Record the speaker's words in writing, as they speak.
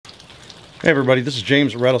Hey everybody, this is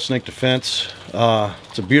James at Rattlesnake Defense.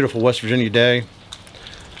 It's a beautiful West Virginia day.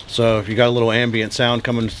 So if you got a little ambient sound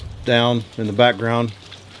coming down in the background,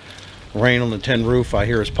 rain on the tin roof I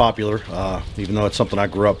hear is popular, even though it's something I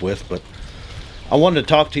grew up with. But I wanted to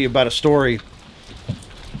talk to you about a story,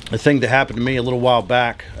 a thing that happened to me a little while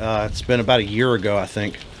back. It's been about a year ago, I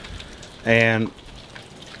think. And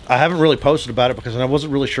I haven't really posted about it because I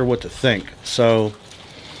wasn't really sure what to think. So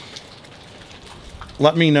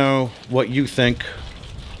let me know what you think,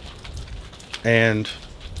 and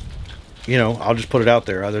I'll just put it out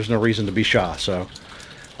there. There's no reason to be shy, so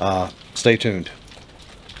stay tuned.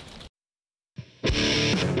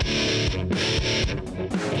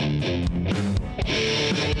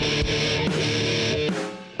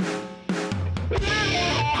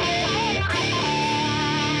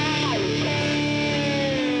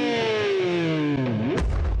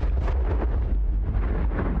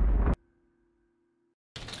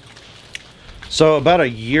 So about a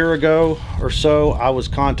year ago or so, I was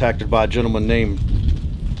contacted by a gentleman named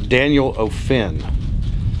Daniel O'Finn.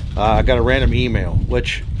 I got a random email,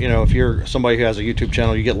 which, if you're somebody who has a YouTube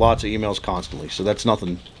channel, you get lots of emails constantly. So that's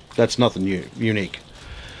nothing unique.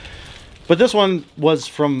 But this one was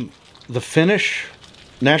from the Finnish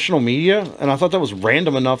national media, and I thought that was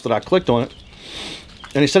random enough that I clicked on it.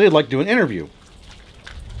 And he said he'd like to do an interview.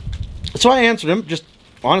 So I answered him, just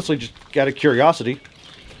honestly, just out of curiosity.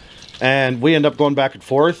 And we end up going back and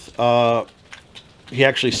forth. He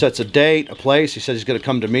actually sets a date, a place. He said he's going to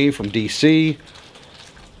come to me from DC.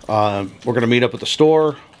 We're going to meet up at the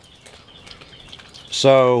store.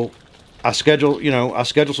 So I schedule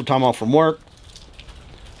some time off from work.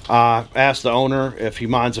 I asked the owner if he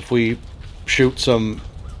minds if we shoot some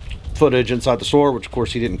footage inside the store, which of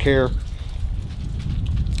course he didn't care.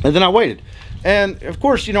 And then I waited. And of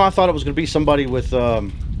course, I thought it was going to be somebody with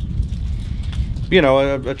a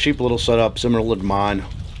cheap little setup similar to mine,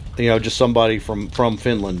 just somebody from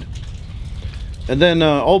Finland. And then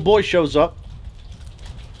old boy shows up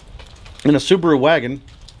in a Subaru wagon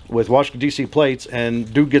with Washington DC plates,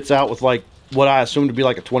 and dude gets out with like what I assume to be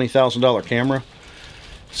like a $20,000 camera.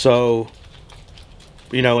 So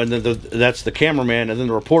and then that's the cameraman, and then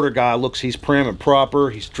the reporter guy looks, he's prim and proper,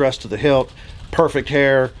 he's dressed to the hilt, perfect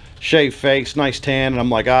hair, shaved face, nice tan, and I'm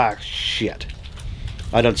like, shit,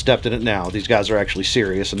 I done stepped in it now. These guys are actually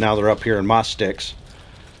serious, and now they're up here in my sticks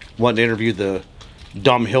wanting to interview the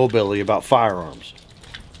dumb hillbilly about firearms.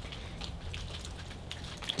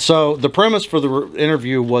 So the premise for the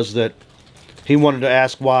interview was that he wanted to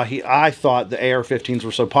ask why I thought the AR-15s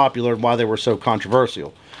were so popular and why they were so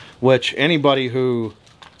controversial, which anybody who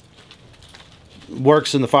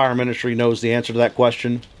works in the firearm industry knows the answer to that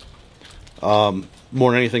question. More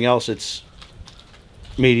than anything else, it's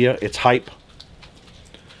media, it's hype.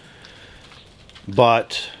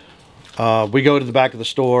 But we go to the back of the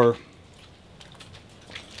store.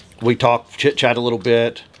 We talk, chit-chat a little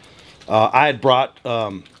bit. I had brought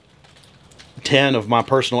 10 of my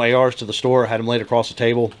personal ARs to the store. I had them laid across the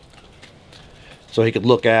table so he could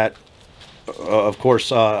look at. Of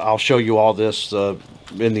course, I'll show you all this in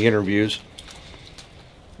the interviews.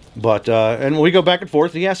 But and we go back and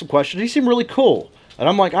forth. He asked some questions. He seemed really cool. And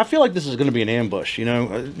I'm like, I feel like this is going to be an ambush.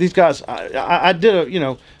 These guys. I did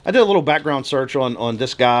a little background search on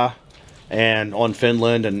this guy and on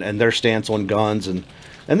Finland and their stance on guns, and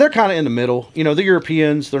they're kind of in the middle. The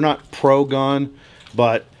Europeans, they're not pro-gun,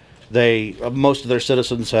 but most of their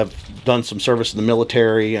citizens have done some service in the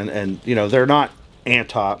military, and they're not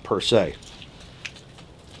anti per se.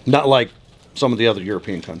 Not like some of the other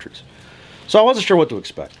European countries. So I wasn't sure what to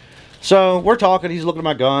expect. So we're talking, he's looking at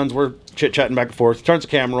my guns, we're chit-chatting back and forth. He turns the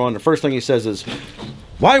camera on, the first thing he says is,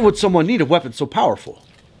 "Why would someone need a weapon so powerful?"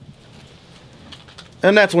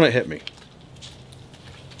 And that's when it hit me.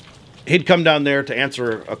 He'd come down there to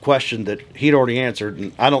answer a question that he'd already answered,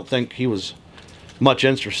 and I don't think he was much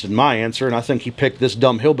interested in my answer, and I think he picked this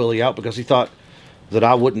dumb hillbilly out because he thought that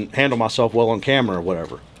I wouldn't handle myself well on camera or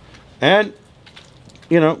whatever. And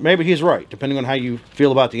maybe he's right, depending on how you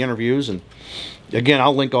feel about the interviews. And again,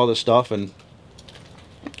 I'll link all this stuff, and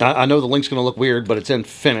I know the link's going to look weird, but it's in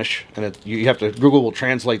Finnish, and you have to, Google will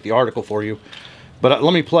translate the article for you. But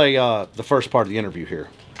let me play the first part of the interview here.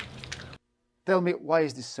 Tell me, why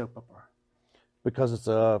is this so popular? Because it's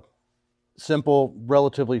a simple,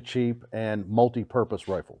 relatively cheap, and multi-purpose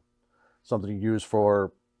rifle. Something you use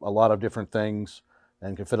for a lot of different things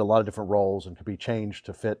and can fit a lot of different roles and can be changed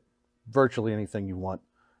to fit virtually anything you want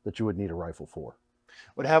that you would need a rifle for.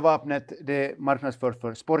 Och det här vapnet det marknadsförs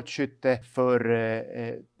för sportskytte,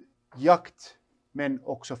 för jakt, men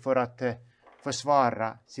också för att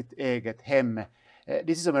försvara sitt eget hem.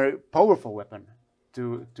 This is a very powerful weapon.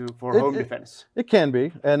 for home defense? It can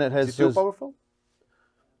be, and it has. Is it too powerful?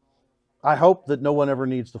 I hope that no one ever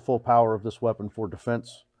needs the full power of this weapon for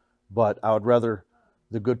defense, but I would rather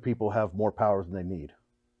the good people have more power than they need.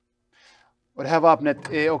 Och det här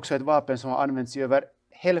vapnet är också ett vapen som har använts i över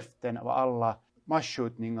hälften av alla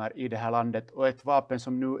massskjutningar i det här landet och ett vapen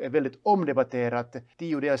som nu är väldigt omdebatterat.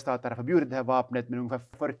 10 delstater har förbjudit det här vapnet, men ungefär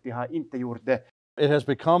 40 har inte gjort det. It has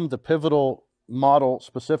become the pivotal model,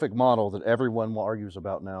 specific model that everyone argues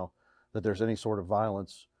about now, that there's any sort of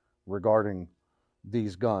violence regarding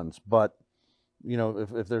these guns. But, you know,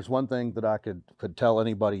 if there's one thing that I could tell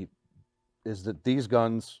anybody is that these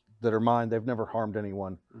guns that are mine, they've never harmed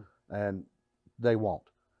anyone, and they won't.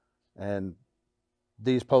 And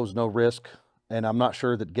these pose no risk, and I'm not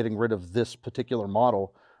sure that getting rid of this particular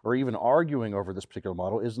model or even arguing over this particular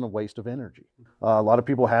model isn't a waste of energy. A lot of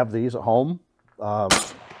people have these at home.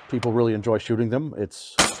 People really enjoy shooting them.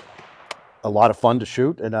 It's a lot of fun to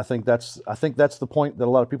shoot, and I think that's the point that a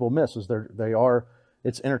lot of people miss is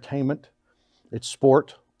it's entertainment, it's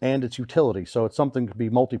sport, and it's utility. So it's something to be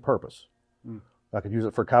multi-purpose. I could use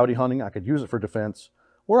it for coyote hunting, I could use it for defense,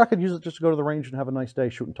 or I could use it just to go to the range and have a nice day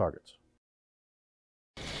shooting targets.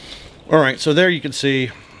 All right, so there you can see,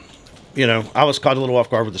 you know, I was caught a little off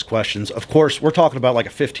guard with his questions. Of course, we're talking about like a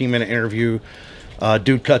 15-minute interview.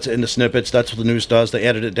 Dude cuts it into snippets. That's what the news does. They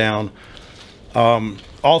edit it down.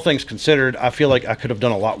 All things considered, I feel like I could have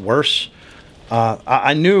done a lot worse.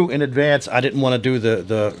 I knew in advance I didn't want to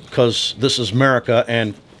do because this is America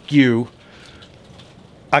and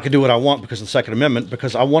I could do what I want because of the Second Amendment,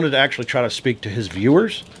 because I wanted to actually try to speak to his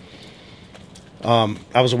viewers.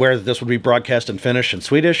 I was aware that this would be broadcast in Finnish and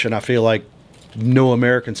Swedish, and I feel like no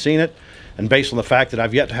American's seen it. And based on the fact that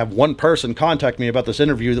I've yet to have one person contact me about this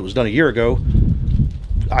interview that was done a year ago,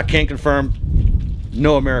 I can't confirm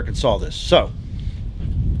no American saw this. So,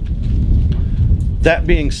 that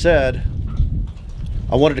being said,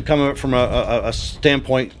 I wanted to come at it from a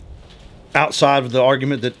standpoint outside of the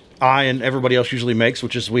argument that I and everybody else usually makes,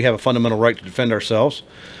 which is we have a fundamental right to defend ourselves,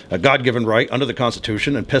 a God-given right under the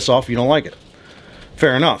Constitution, and piss off if you don't like it.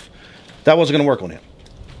 Fair enough. That wasn't going to work on him.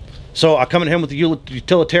 So I come at him with the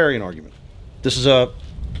utilitarian argument. It's a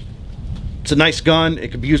nice gun.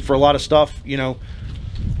 It could be used for a lot of stuff, you know.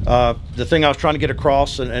 The thing I was trying to get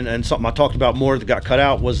across, and something I talked about more that got cut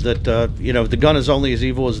out, was that, you know, the gun is only as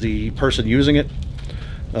evil as the person using it.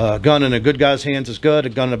 A gun in a good guy's hands is good. A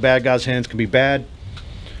gun in a bad guy's hands can be bad.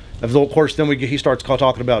 Of course, then he starts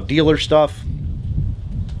talking about dealer stuff.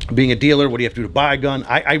 Being a dealer, what do you have to do to buy a gun?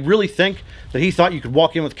 I really think that he thought you could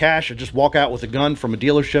walk in with cash and just walk out with a gun from a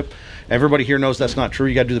dealership. Everybody here knows that's not true.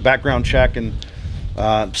 You got to do the background check and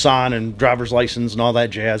sign and driver's license and all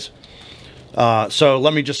that jazz. So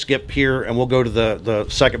let me just skip here and we'll go to the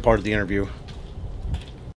second part of the interview.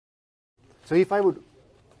 So if I would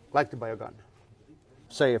like to buy a gun,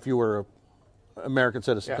 say if you were an American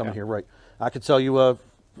citizen coming here, right? I could sell you an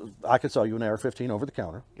AR-15 over the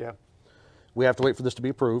counter. Yeah. We have to wait for this to be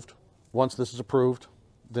approved. Once this is approved,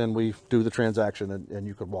 then we do the transaction, and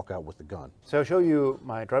you could walk out with the gun. So I'll show you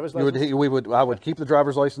my driver's license? I would keep the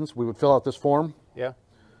driver's license. We would fill out this form. Yeah.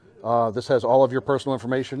 This has all of your personal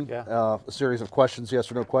information. Yeah. A series of questions,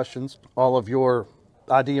 yes or no questions. All of your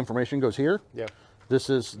ID information goes here. Yeah. This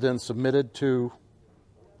is then submitted to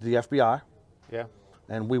the FBI. Yeah.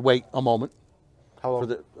 And we wait a moment. How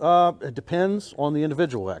long? It depends on the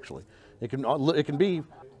individual, actually. It can be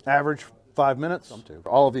average 5 minutes.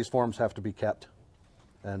 All of these forms have to be kept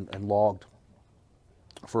and logged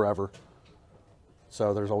forever.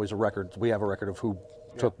 So there's always a record. We have a record of who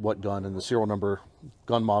took what gun, and the serial number,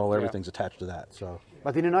 gun model, everything's attached to that. So.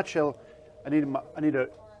 But in a nutshell, I need a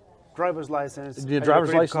driver's license, a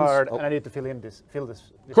driver's license card, and I need to fill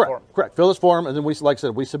this correct, form. Correct. Fill this form, and then like I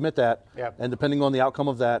said, we submit that. Yeah. And depending on the outcome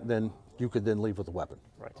of that, then you could then leave with a weapon.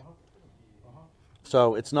 Right.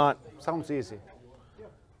 So it's not. Sounds easy.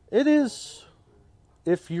 It is,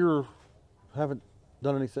 if you haven't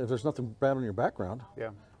done anything, if there's nothing bad on your background. Yeah.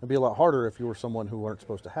 It'd be a lot harder if you were someone who weren't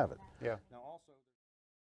supposed to have it. Yeah.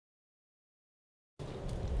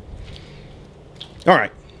 All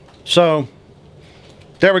right. So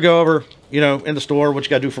there we go over, you know, in the store, what you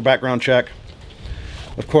got to do for background check.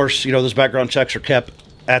 Of course, you know, those background checks are kept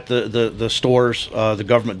at the stores. The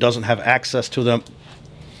government doesn't have access to them.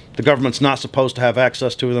 The government's not supposed to have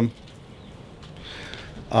access to them.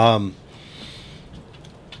 Our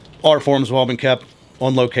forms have all been kept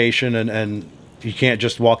on location, and you can't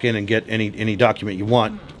just walk in and get any document you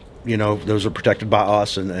want. You know, those are protected by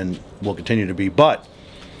us and will continue to be. But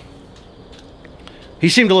he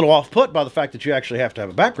seemed a little off-put by the fact that you actually have to have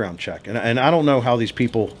a background check. And I don't know how these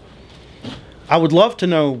people, I would love to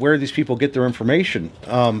know where these people get their information.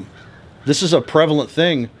 This is a prevalent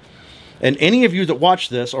thing. And any of you that watch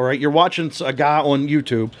this, all right, you're watching a guy on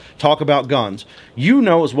YouTube talk about guns. You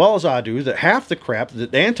know as well as I do that half the crap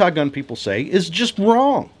that the anti-gun people say is just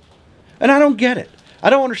wrong. And I don't get it.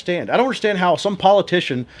 I don't understand. I don't understand how some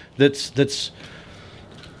politician that's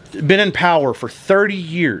been in power for 30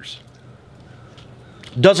 years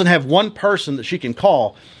doesn't have one person that she can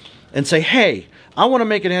call and say, hey, I want to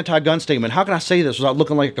make an anti-gun statement. How can I say this without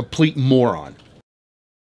looking like a complete moron?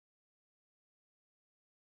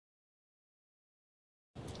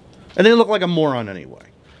 And they look like a moron anyway.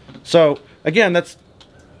 So, again, that's,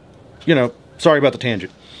 you know, sorry about the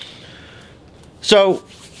tangent. So,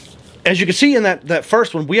 as you can see in that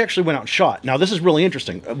first one, we actually went out and shot. Now, this is really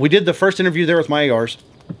interesting. We did the first interview there with my ARs.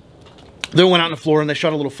 They went out on the floor and they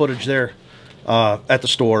shot a little footage there at the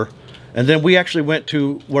store. And then we actually went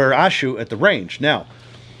to where I shoot at the range. Now,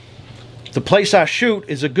 the place I shoot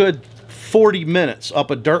is a good 40 minutes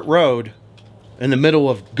up a dirt road in the middle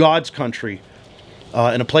of God's country.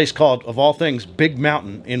 In a place called, of all things, Big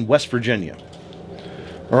Mountain in West Virginia.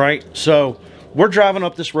 All right, so we're driving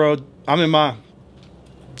up this road. I'm in my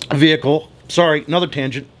vehicle. Sorry, another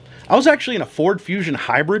tangent. I was actually in a Ford Fusion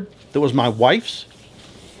hybrid that was my wife's.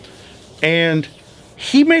 And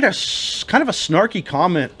he made a kind of a snarky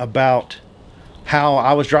comment about how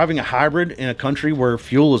I was driving a hybrid in a country where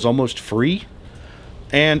fuel is almost free.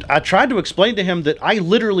 And I tried to explain to him that I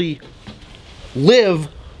literally live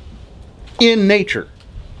in nature.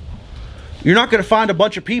 You're not going to find a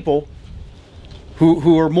bunch of people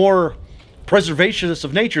who are more preservationists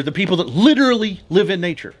of nature than people that literally live in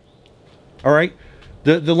nature. All right?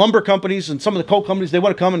 The lumber companies and some of the coal companies, they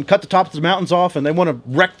want to come and cut the tops of the mountains off, and they want to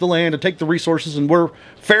wreck the land and take the resources, and we're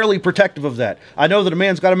fairly protective of that. I know that a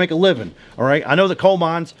man's got to make a living. All right? I know that coal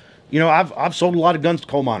mines, you know, I've sold a lot of guns to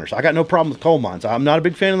coal miners. I got no problem with coal mines. I'm not a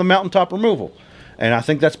big fan of the mountaintop removal. And I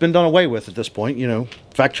think that's been done away with at this point, you know,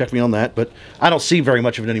 fact check me on that, but I don't see very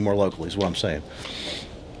much of it anymore locally is what I'm saying.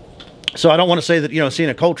 So I don't want to say that, you know, seeing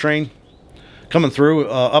a coal train coming through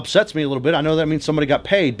upsets me a little bit. I know that means somebody got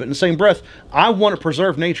paid, but in the same breath, I want to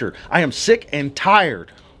preserve nature. I am sick and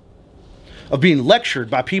tired of being lectured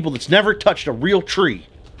by people that's never touched a real tree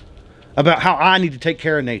about how I need to take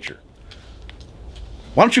care of nature.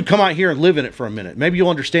 Why don't you come out here and live in it for a minute? Maybe you'll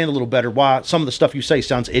understand a little better why some of the stuff you say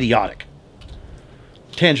sounds idiotic.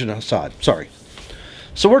 Tangent aside, sorry.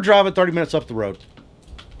 So we're driving 30 minutes up the road.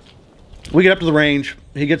 We get up to the range.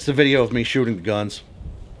 He gets the video of me shooting the guns.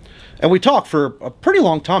 And we talk for a pretty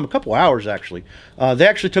long time, a couple hours actually. They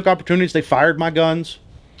actually took opportunities. They fired my guns.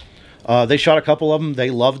 They shot a couple of them. They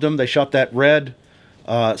loved them. They shot that red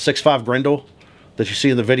 6.5 Grendel that you see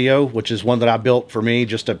in the video, which is one that I built for me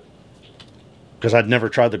just to, because I'd never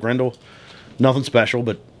tried the Grendel. Nothing special,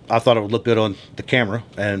 but I thought it would look good on the camera.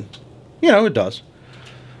 And, you know, it does.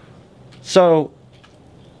 So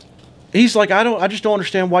he's like, I just don't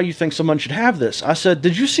understand why you think someone should have this. I said,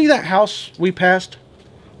 did you see that house we passed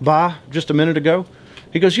by just a minute ago?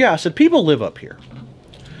 He goes, yeah. I said, people live up here.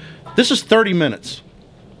 This is 30 minutes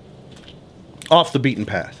off the beaten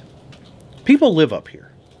path. People live up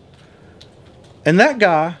here. And that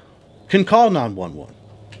guy can call 911.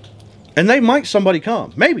 And they might somebody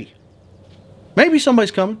come. Maybe. Maybe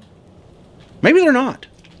somebody's coming. Maybe they're not.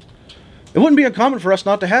 It wouldn't be uncommon for us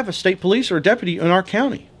not to have a state police or a deputy in our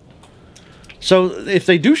county. So if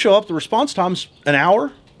they do show up, the response time's an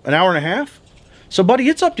hour and a half. So, buddy,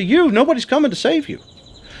 it's up to you. Nobody's coming to save you.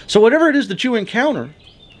 So whatever it is that you encounter,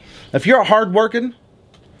 if you're a hardworking,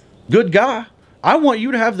 good guy, I want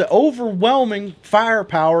you to have the overwhelming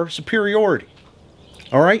firepower superiority.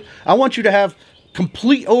 All right? I want you to have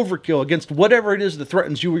complete overkill against whatever it is that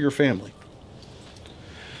threatens you or your family.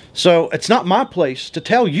 So it's not my place to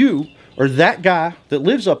tell you or that guy that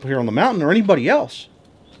lives up here on the mountain or anybody else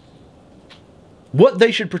what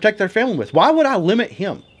they should protect their family with. Why would I limit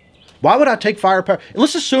him? Why would I take firepower? And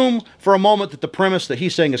let's assume for a moment that the premise that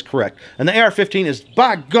he's saying is correct. And the AR-15 is,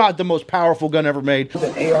 by God, the most powerful gun ever made. With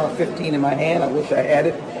an AR-15 in my hand, I wish I had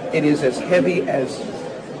it. It is as heavy as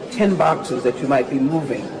 10 boxes that you might be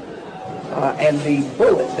moving. And the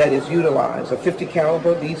bullet that is utilized, a 50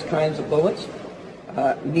 caliber, these kinds of bullets,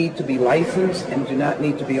 need to be licensed and do not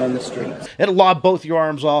need to be on the streets. It'll lob both your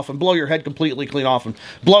arms off and blow your head completely clean off and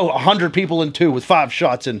blow 100 people in two with 5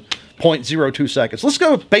 shots in 0.02 seconds. Let's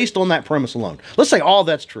go based on that premise alone. Let's say all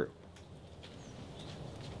that's true.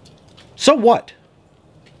 So what?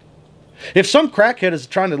 If some crackhead is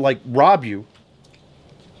trying to, like, rob you,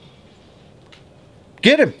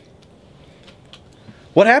 get him.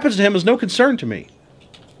 What happens to him is no concern to me.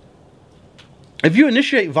 If you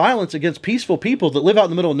initiate violence against peaceful people that live out in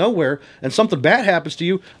the middle of nowhere and something bad happens to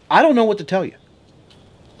you, I don't know what to tell you.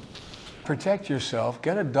 Protect yourself,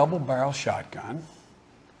 get a double-barrel shotgun,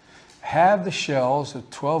 have the shells, a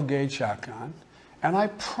 12-gauge shotgun, and I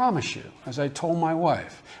promise you, as I told my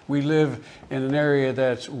wife, we live in an area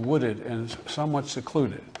that's wooded and somewhat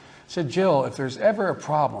secluded. I said, Jill, if there's ever a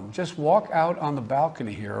problem, just walk out on the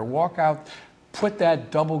balcony here or walk out, put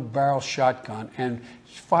that double-barrel shotgun and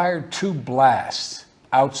fire 2 blasts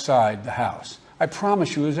outside the house. I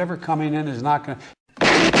promise you, who's ever coming in is not going to...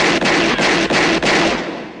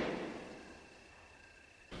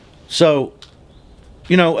 So,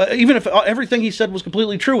 you know, even if everything he said was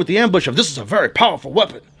completely true with the ambush of this is a very powerful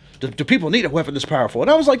weapon. Do people need a weapon this powerful? And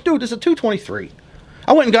I was like, dude, this is a 223.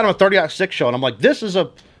 I went and got him a 30-06 shell, and I'm like, this is a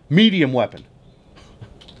medium weapon.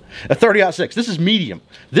 A 30-06. This is medium.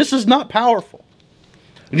 This is not powerful.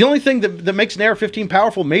 The only thing that makes an AR-15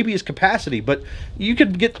 powerful maybe is capacity, but you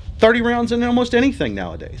could get 30 rounds in almost anything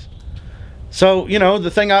nowadays. So, you know,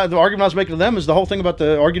 the argument I was making to them is the whole thing about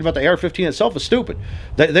the argument about the AR-15 itself is stupid.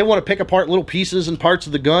 They want to pick apart little pieces and parts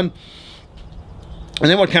of the gun, and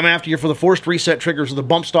they want to come after you for the forced reset triggers or the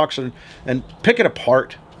bump stocks and pick it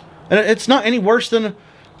apart. And it's not any worse than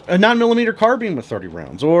a 9mm carbine with 30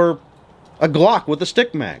 rounds or a Glock with a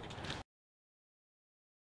stick mag.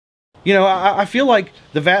 You know, I feel like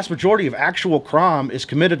the vast majority of actual crime is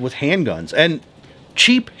committed with handguns, and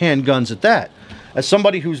cheap handguns at that. As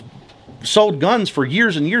somebody who's sold guns for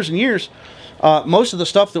years and years and years, most of the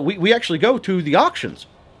stuff that we actually go to the auctions.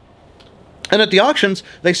 And at the auctions,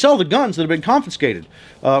 they sell the guns that have been confiscated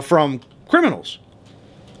from criminals.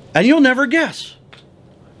 And you'll never guess.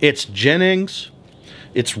 It's Jennings.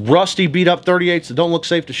 It's rusty, beat-up 38s that don't look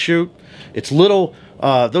safe to shoot. It's little,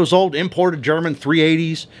 those old imported German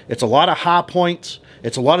 380s. It's a lot of high points.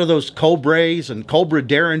 It's a lot of those Cobras and Cobra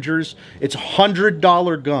Derringers. It's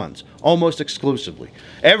 $100 guns, almost exclusively.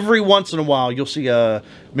 Every once in a while, you'll see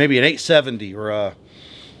maybe an 870 or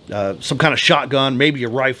some kind of shotgun, maybe a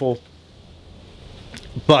rifle.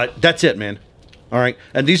 But that's it, man. All right?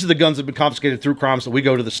 And these are the guns that have been confiscated through crimes that we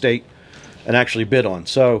go to the state and actually bid on.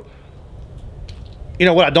 So, you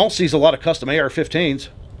know, what I don't see is a lot of custom AR-15s.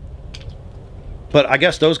 But I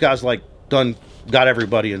guess those guys, like, got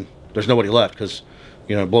everybody and there's nobody left because,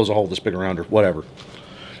 you know, it blows a hole this big around or whatever.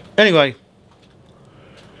 Anyway,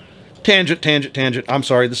 tangent. I'm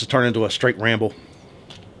sorry, this has turned into a straight ramble.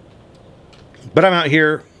 But I'm out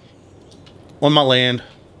here on my land,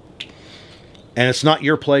 and it's not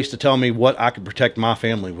your place to tell me what I can protect my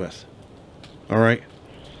family with. All right?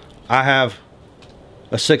 I have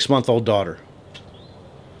a 6-month-old daughter.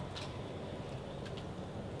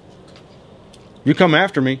 You come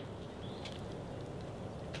after me,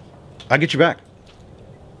 I get you back.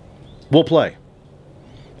 We'll play.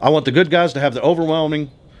 I want the good guys to have the overwhelming,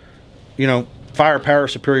 you know, firepower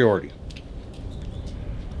superiority.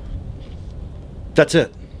 That's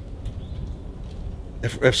it.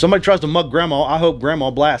 If somebody tries to mug Grandma, I hope Grandma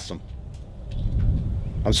blasts them.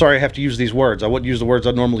 I'm sorry I have to use these words. I wouldn't use the words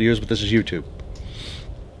I normally use, but this is YouTube.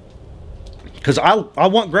 Because I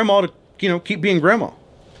want Grandma to, you know, keep being Grandma.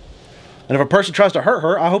 And if a person tries to hurt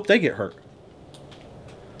her, I hope they get hurt.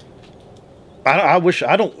 I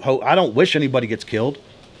don't wish anybody gets killed.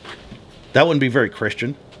 That wouldn't be very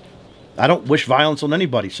Christian. I don't wish violence on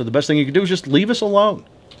anybody. So the best thing you can do is just leave us alone.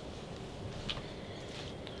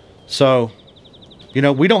 So, you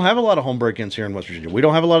know, we don't have a lot of home break-ins here in West Virginia. We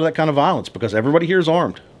don't have a lot of that kind of violence because everybody here is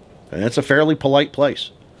armed. And it's a fairly polite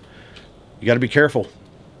place. You got to be careful.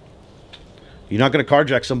 You're not going to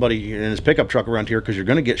carjack somebody in his pickup truck around here because you're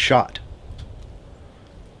going to get shot.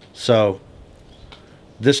 So,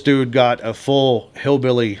 this dude got a full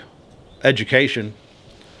hillbilly education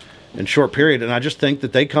in a short period. And I just think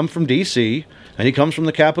that they come from D.C. and he comes from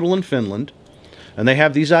the capital in Finland. And they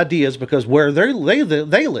have these ideas because where they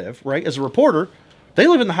live, right, as a reporter, they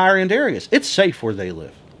live in the higher end areas. It's safe where they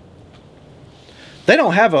live. They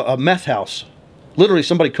don't have a meth house. Literally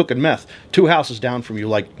somebody cooking meth 2 houses down from you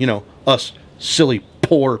like, you know, us silly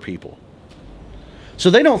poor people. So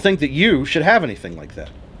they don't think that you should have anything like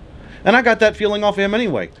that. And I got that feeling off of him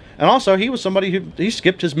anyway. And also, he was somebody he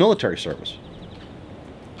skipped his military service.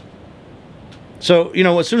 So, you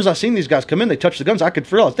know, as soon as I seen these guys come in, they touched the guns, I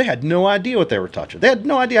could realize they had no idea what they were touching. They had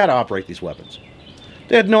no idea how to operate these weapons.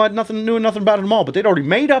 They had nothing about it at all, but they'd already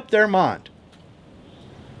made up their mind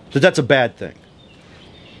that that's a bad thing.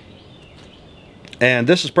 And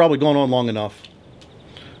this is probably going on long enough.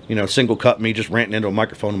 You know, single cut me just ranting into a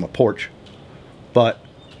microphone on my porch. But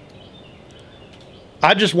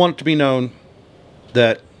I just want it to be known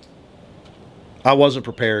that I wasn't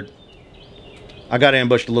prepared. I got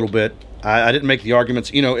ambushed a little bit. I didn't make the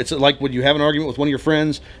arguments. You know, it's like when you have an argument with one of your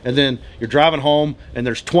friends and then you're driving home and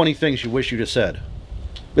there's 20 things you wish you'd have said.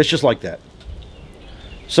 It's just like that.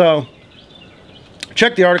 So,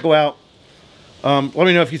 check the article out. Let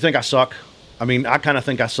me know if you think I suck. I mean, I kind of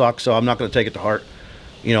think I suck, so I'm not going to take it to heart.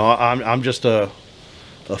 You know, I'm just a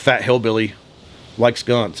fat hillbilly, likes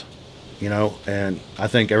guns, you know, and I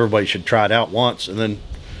think everybody should try it out once. And then,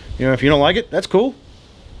 you know, if you don't like it, that's cool.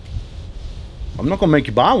 I'm not going to make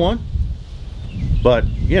you buy one. But,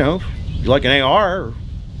 you know, if you like an AR, or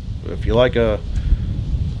if you like I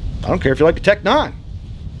don't care if you like a Tech 9,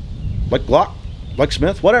 like Glock, like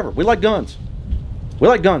Smith, whatever. We like guns. We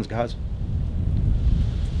like guns, guys.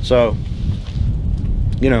 So,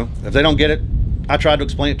 you know, if they don't get it, I tried to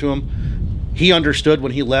explain it to him. He understood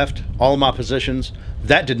when he left all of my positions.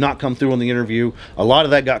 That did not come through in the interview. A lot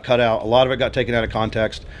of that got cut out. A lot of it got taken out of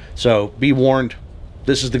context. So be warned,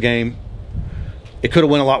 this is the game. It could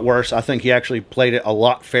have went a lot worse. I think he actually played it a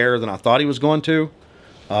lot fairer than I thought he was going to.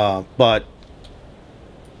 But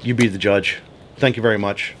you be the judge. Thank you very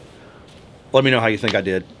much. Let me know how you think I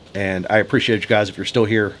did. And I appreciate you guys. If you're still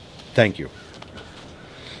here, thank you.